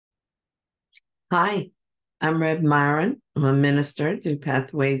Hi, I'm Rev Myron. I'm a minister through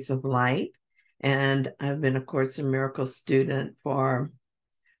Pathways of Light, and I've been a Course in Miracles student for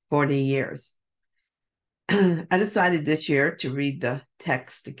 40 years. I decided this year to read the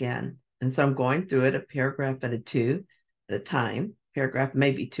text again, and so I'm going through it a paragraph at a time, paragraph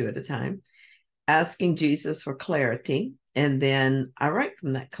maybe two at a time, asking Jesus for clarity, and then I write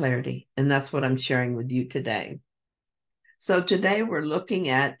from that clarity, and that's what I'm sharing with you today. So today we're looking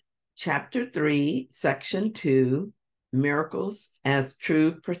at Chapter 3, Section 2, Miracles as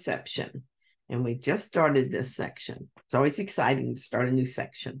True Perception. And we just started this section. It's always exciting to start a new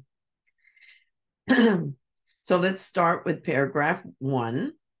section. So let's start with paragraph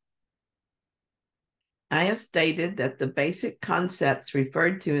 1. I have stated that the basic concepts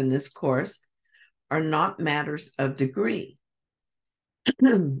referred to in this course are not matters of degree.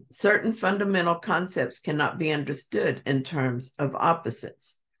 Certain fundamental concepts cannot be understood in terms of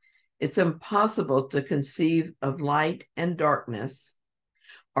opposites. It's impossible to conceive of light and darkness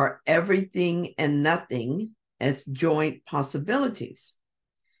or everything and nothing as joint possibilities.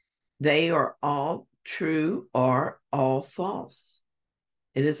 They are all true or all false.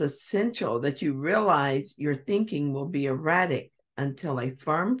 It is essential that you realize your thinking will be erratic until a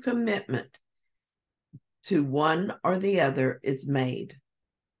firm commitment to one or the other is made.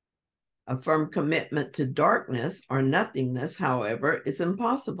 A firm commitment to darkness or nothingness, however, is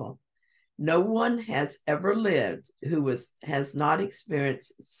impossible. No one has ever lived who has not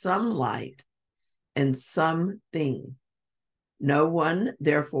experienced some light and something. No one,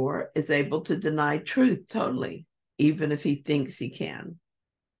 therefore, is able to deny truth totally, even if he thinks he can.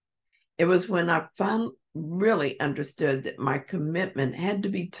 It was when I finally really understood that my commitment had to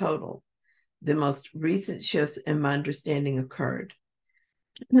be total. The most recent shifts in my understanding occurred.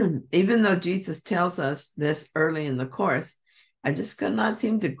 Even though Jesus tells us this early in the course, I just could not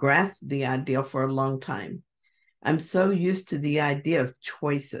seem to grasp the idea for a long time. I'm so used to the idea of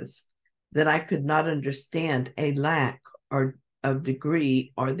choices that I could not understand a lack or of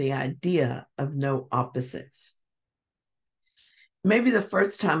degree or the idea of no opposites. Maybe the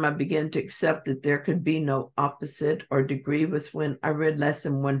first time I began to accept that there could be no opposite or degree was when I read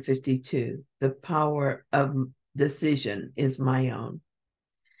lesson 152, The Power of Decision is My Own.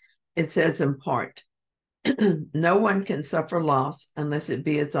 It says in part, no one can suffer loss unless it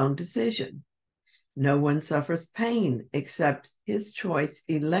be its own decision. No one suffers pain except his choice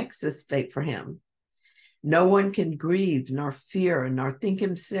elects a state for him. No one can grieve, nor fear, nor think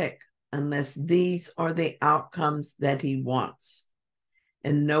him sick unless these are the outcomes that he wants.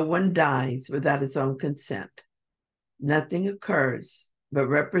 And no one dies without his own consent. Nothing occurs but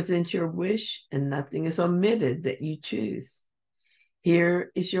represents your wish, and nothing is omitted that you choose.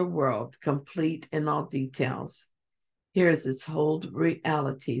 Here is your world, complete in all details. Here is its whole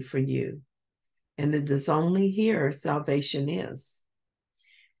reality for you. And it is only here salvation is.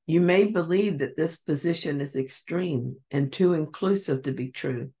 You may believe that this position is extreme and too inclusive to be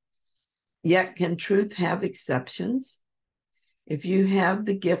true. Yet, can truth have exceptions? If you have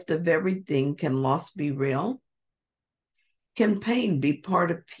the gift of everything, can loss be real? Can pain be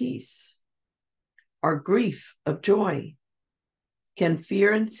part of peace? Or grief of joy? Can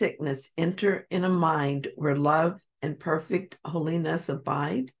fear and sickness enter in a mind where love and perfect holiness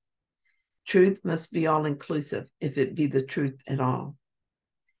abide? Truth must be all-inclusive if it be the truth at all.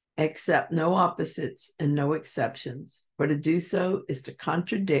 Accept no opposites and no exceptions, for to do so is to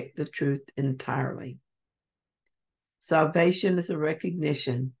contradict the truth entirely. Salvation is a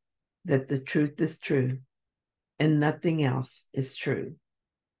recognition that the truth is true and nothing else is true.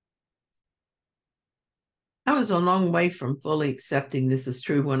 I was a long way from fully accepting this as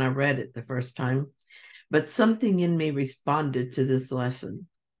true when I read it the first time, but something in me responded to this lesson.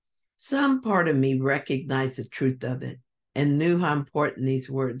 Some part of me recognized the truth of it and knew how important these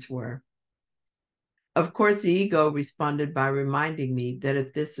words were. Of course, the ego responded by reminding me that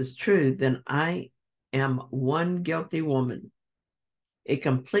if this is true, then I am one guilty woman. It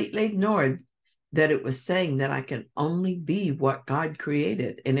completely ignored that it was saying that I can only be what God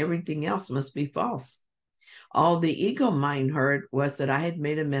created and everything else must be false. All the ego mind heard was that I had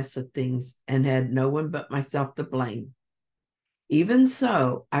made a mess of things and had no one but myself to blame. Even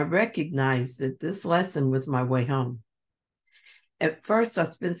so, I recognized that this lesson was my way home. At first, I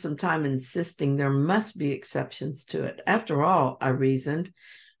spent some time insisting there must be exceptions to it. After all, I reasoned,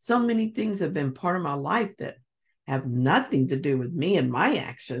 so many things have been part of my life that have nothing to do with me and my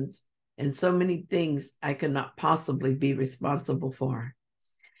actions, and so many things I could not possibly be responsible for.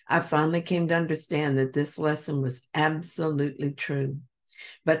 I finally came to understand that this lesson was absolutely true.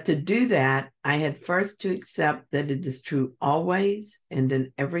 But to do that, I had first to accept that it is true always and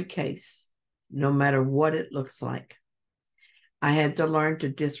in every case. no matter what it looks like. I had to learn to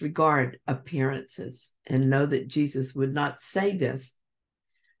disregard appearances and know that Jesus would not say this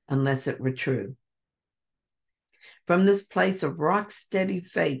unless it were true. From this place of rock-steady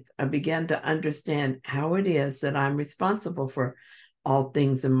faith, I began to understand how it is that I'm responsible for all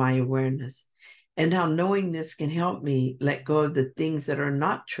things in my awareness, and how knowing this can help me let go of the things that are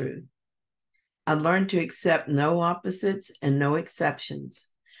not true. I learned to accept no opposites and no exceptions.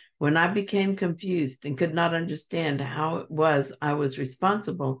 When I became confused and could not understand how it was I was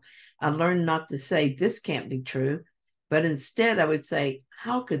responsible, I learned not to say, this can't be true, but instead I would say,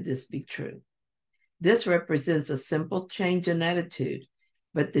 how could this be true? This represents a simple change in attitude,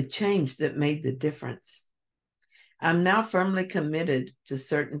 but the change that made the difference. I'm now firmly committed to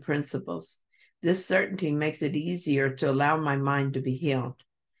certain principles. This certainty makes it easier to allow my mind to be healed.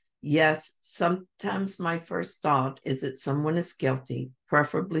 Yes, sometimes my first thought is that someone is guilty,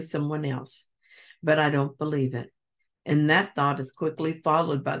 preferably someone else, but I don't believe it. And that thought is quickly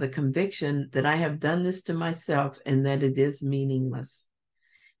followed by the conviction that I have done this to myself and that it is meaningless.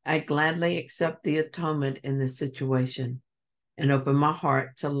 I gladly accept the atonement in this situation and open my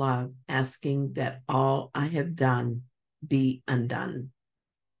heart to love, asking that all I have done be undone.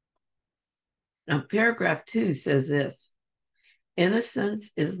 Now, paragraph 2 says this: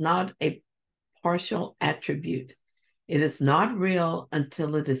 innocence is not a partial attribute. It is not real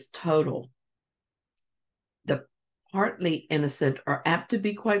until it is total. The partly innocent are apt to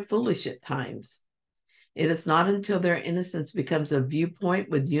be quite foolish at times. It is not until their innocence becomes a viewpoint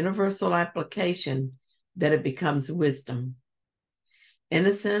with universal application that it becomes wisdom.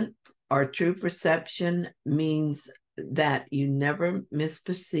 Innocent or true perception means that you never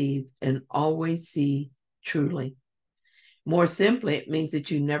misperceive and always see truly. More simply, it means that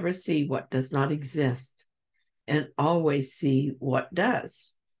you never see what does not exist and always see what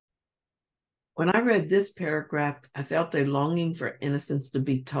does. When I read this paragraph, I felt a longing for innocence to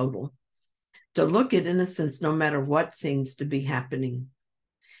be total, to look at innocence no matter what seems to be happening.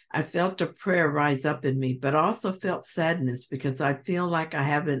 I felt a prayer rise up in me, but also felt sadness because I feel like I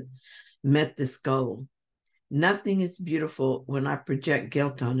haven't met this goal. Nothing is beautiful when I project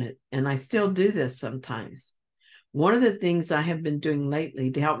guilt on it, and I still do this sometimes. One of the things I have been doing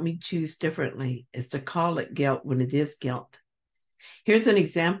lately to help me choose differently is to call it guilt when it is guilt. Here's an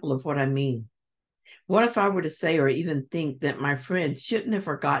example of what I mean. What if I were to say or even think that my friend shouldn't have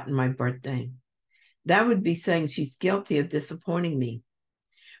forgotten my birthday? That would be saying she's guilty of disappointing me.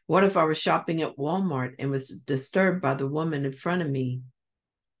 What if I was shopping at Walmart and was disturbed by the woman in front of me?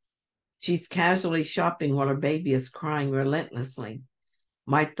 She's casually shopping while her baby is crying relentlessly.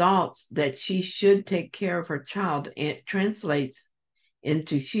 My thoughts that she should take care of her child, it translates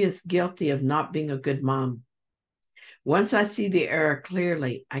into she is guilty of not being a good mom. Once I see the error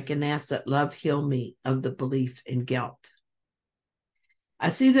clearly, I can ask that love heal me of the belief in guilt. I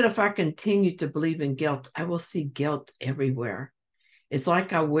see that if I continue to believe in guilt, I will see guilt everywhere. It's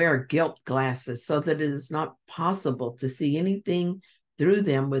like I wear guilt glasses so that it is not possible to see anything through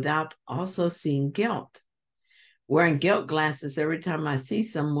them without also seeing guilt. Wearing guilt glasses, every time I see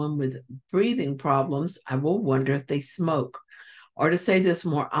someone with breathing problems, I will wonder if they smoke. Or to say this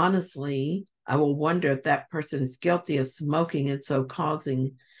more honestly, I will wonder if that person is guilty of smoking and so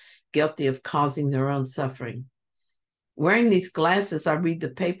guilty of causing their own suffering. Wearing these glasses, I read the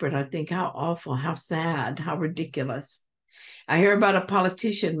paper and I think, how awful, how sad, how ridiculous. I hear about a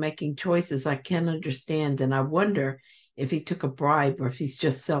politician making choices I can't understand, and I wonder if he took a bribe or if he's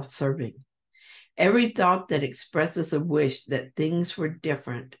just self-serving. Every thought that expresses a wish that things were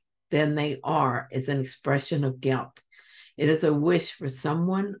different than they are is an expression of guilt. It is a wish for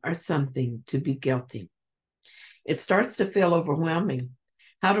someone or something to be guilty. It starts to feel overwhelming.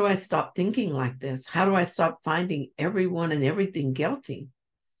 How do I stop thinking like this? How do I stop finding everyone and everything guilty?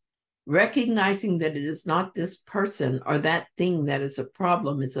 Recognizing that it is not this person or that thing that is a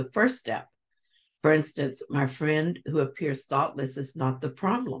problem is the first step. For instance, my friend who appears thoughtless is not the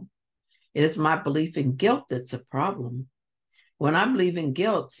problem. It is my belief in guilt that's a problem. When I believe in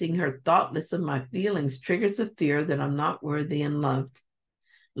guilt, seeing her thoughtless of my feelings triggers a fear that I'm not worthy and loved.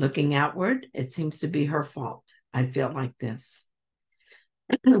 Looking outward, it seems to be her fault. I feel like this.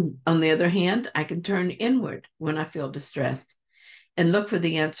 On the other hand, I can turn inward when I feel distressed and look for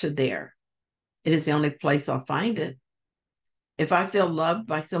the answer there. It is the only place I'll find it. If I feel loved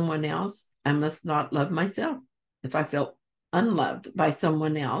by someone else, I must not love myself. If I feel unloved by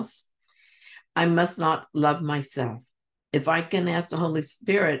someone else, I must not love myself. If I can ask the Holy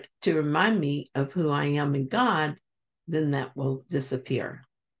Spirit to remind me of who I am in God, then that will disappear.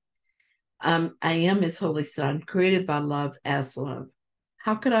 I am his holy son, created by love as love.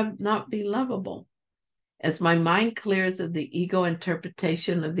 How could I not be lovable? As my mind clears of the ego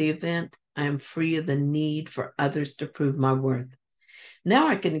interpretation of the event, I am free of the need for others to prove my worth. Now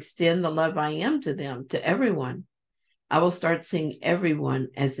I can extend the love I am to them, to everyone. I will start seeing everyone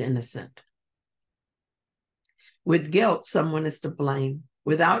as innocent. With guilt, someone is to blame.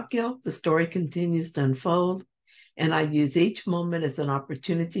 Without guilt, the story continues to unfold, and I use each moment as an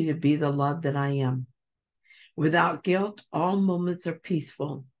opportunity to be the love that I am. Without guilt, all moments are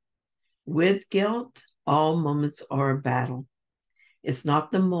peaceful. With guilt, all moments are a battle. It's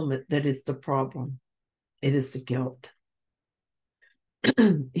not the moment that is the problem. It is the guilt.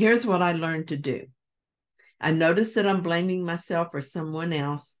 Here's what I learned to do. I notice that I'm blaming myself or someone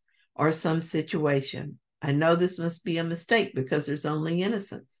else or some situation. I know this must be a mistake because there's only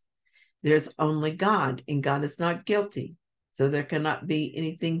innocence. There's only God, and God is not guilty. So there cannot be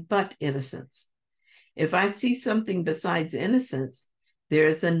anything but innocence. If I see something besides innocence, there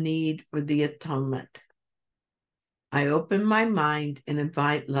is a need for the atonement. I open my mind and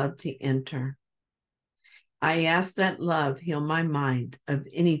invite love to enter. I ask that love heal my mind of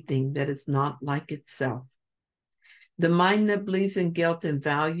anything that is not like itself. The mind that believes in guilt and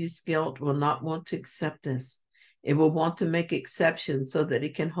values guilt will not want to accept this. It will want to make exceptions so that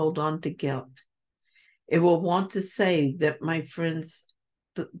it can hold on to guilt. It will want to say that my friend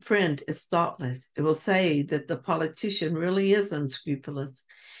is thoughtless. It will say that the politician really is unscrupulous,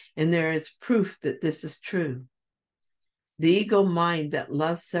 and there is proof that this is true. The ego mind that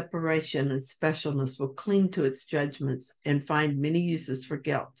loves separation and specialness will cling to its judgments and find many uses for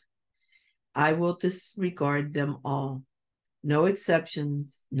guilt. I will disregard them all. No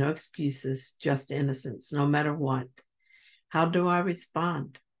exceptions, no excuses, just innocence, no matter what. How do I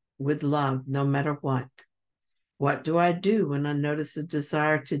respond? With love, no matter what. What do I do when I notice a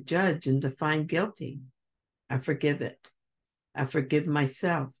desire to judge and to find guilty? I forgive it. I forgive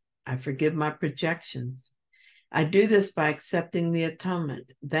myself. I forgive my projections. I do this by accepting the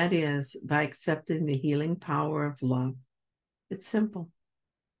atonement. That is, by accepting the healing power of love. It's simple.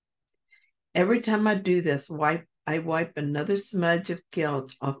 Every time I do this, I wipe another smudge of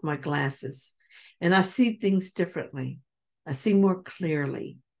guilt off my glasses, and I see things differently. I see more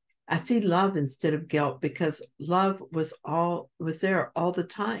clearly. I see love instead of guilt because love was there all the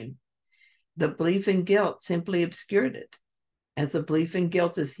time. The belief in guilt simply obscured it. As the belief in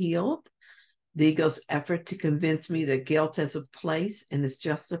guilt is healed, the ego's effort to convince me that guilt has a place and is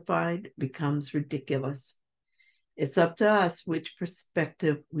justified becomes ridiculous. It's up to us which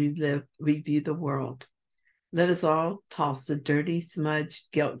perspective we view the world. Let us all toss the dirty,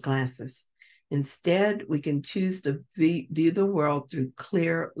 smudged guilt glasses. Instead, we can choose to view the world through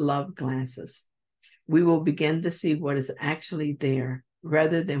clear love glasses. We will begin to see what is actually there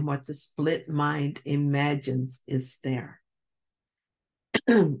rather than what the split mind imagines is there.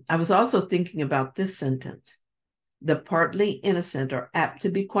 I was also thinking about this sentence. The partly innocent are apt to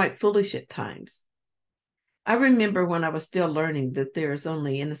be quite foolish at times. I remember when I was still learning that there is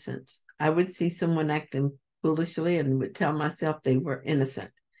only innocence. I would see someone acting foolishly and would tell myself they were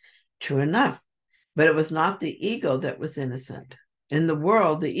innocent. True enough, but it was not the ego that was innocent. In the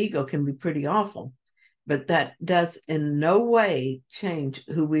world, the ego can be pretty awful, but that does in no way change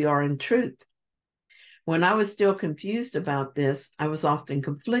who we are in truth. When I was still confused about this, I was often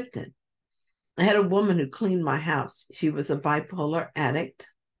conflicted. I had a woman who cleaned my house. She was a bipolar addict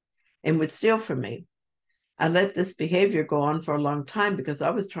and would steal from me. I let this behavior go on for a long time because I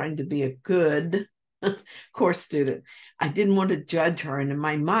was trying to be a good course student. I didn't want to judge her, and in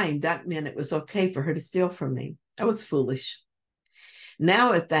my mind, that meant it was okay for her to steal from me. I was foolish.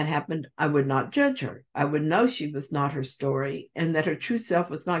 Now, if that happened, I would not judge her. I would know she was not her story and that her true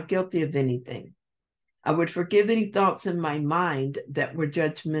self was not guilty of anything. I would forgive any thoughts in my mind that were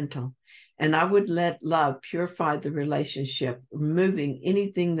judgmental, and I would let love purify the relationship, removing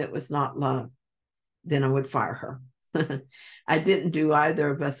anything that was not love. Then I would fire her. I didn't do either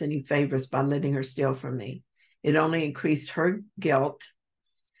of us any favors by letting her steal from me. It only increased her guilt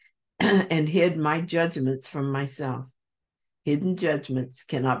and hid my judgments from myself. Hidden judgments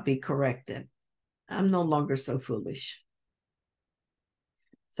cannot be corrected. I'm no longer so foolish.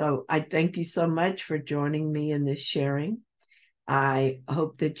 So I thank you so much for joining me in this sharing. I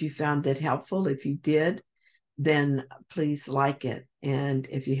hope that you found it helpful. If you did, then please like it. And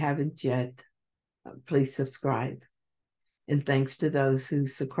if you haven't yet, please subscribe. And thanks to those who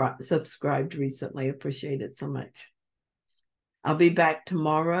subscribed recently. Appreciate it so much. I'll be back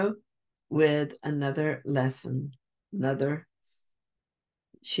tomorrow with another lesson, another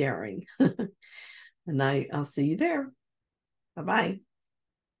sharing. And I'll see you there. Bye-bye.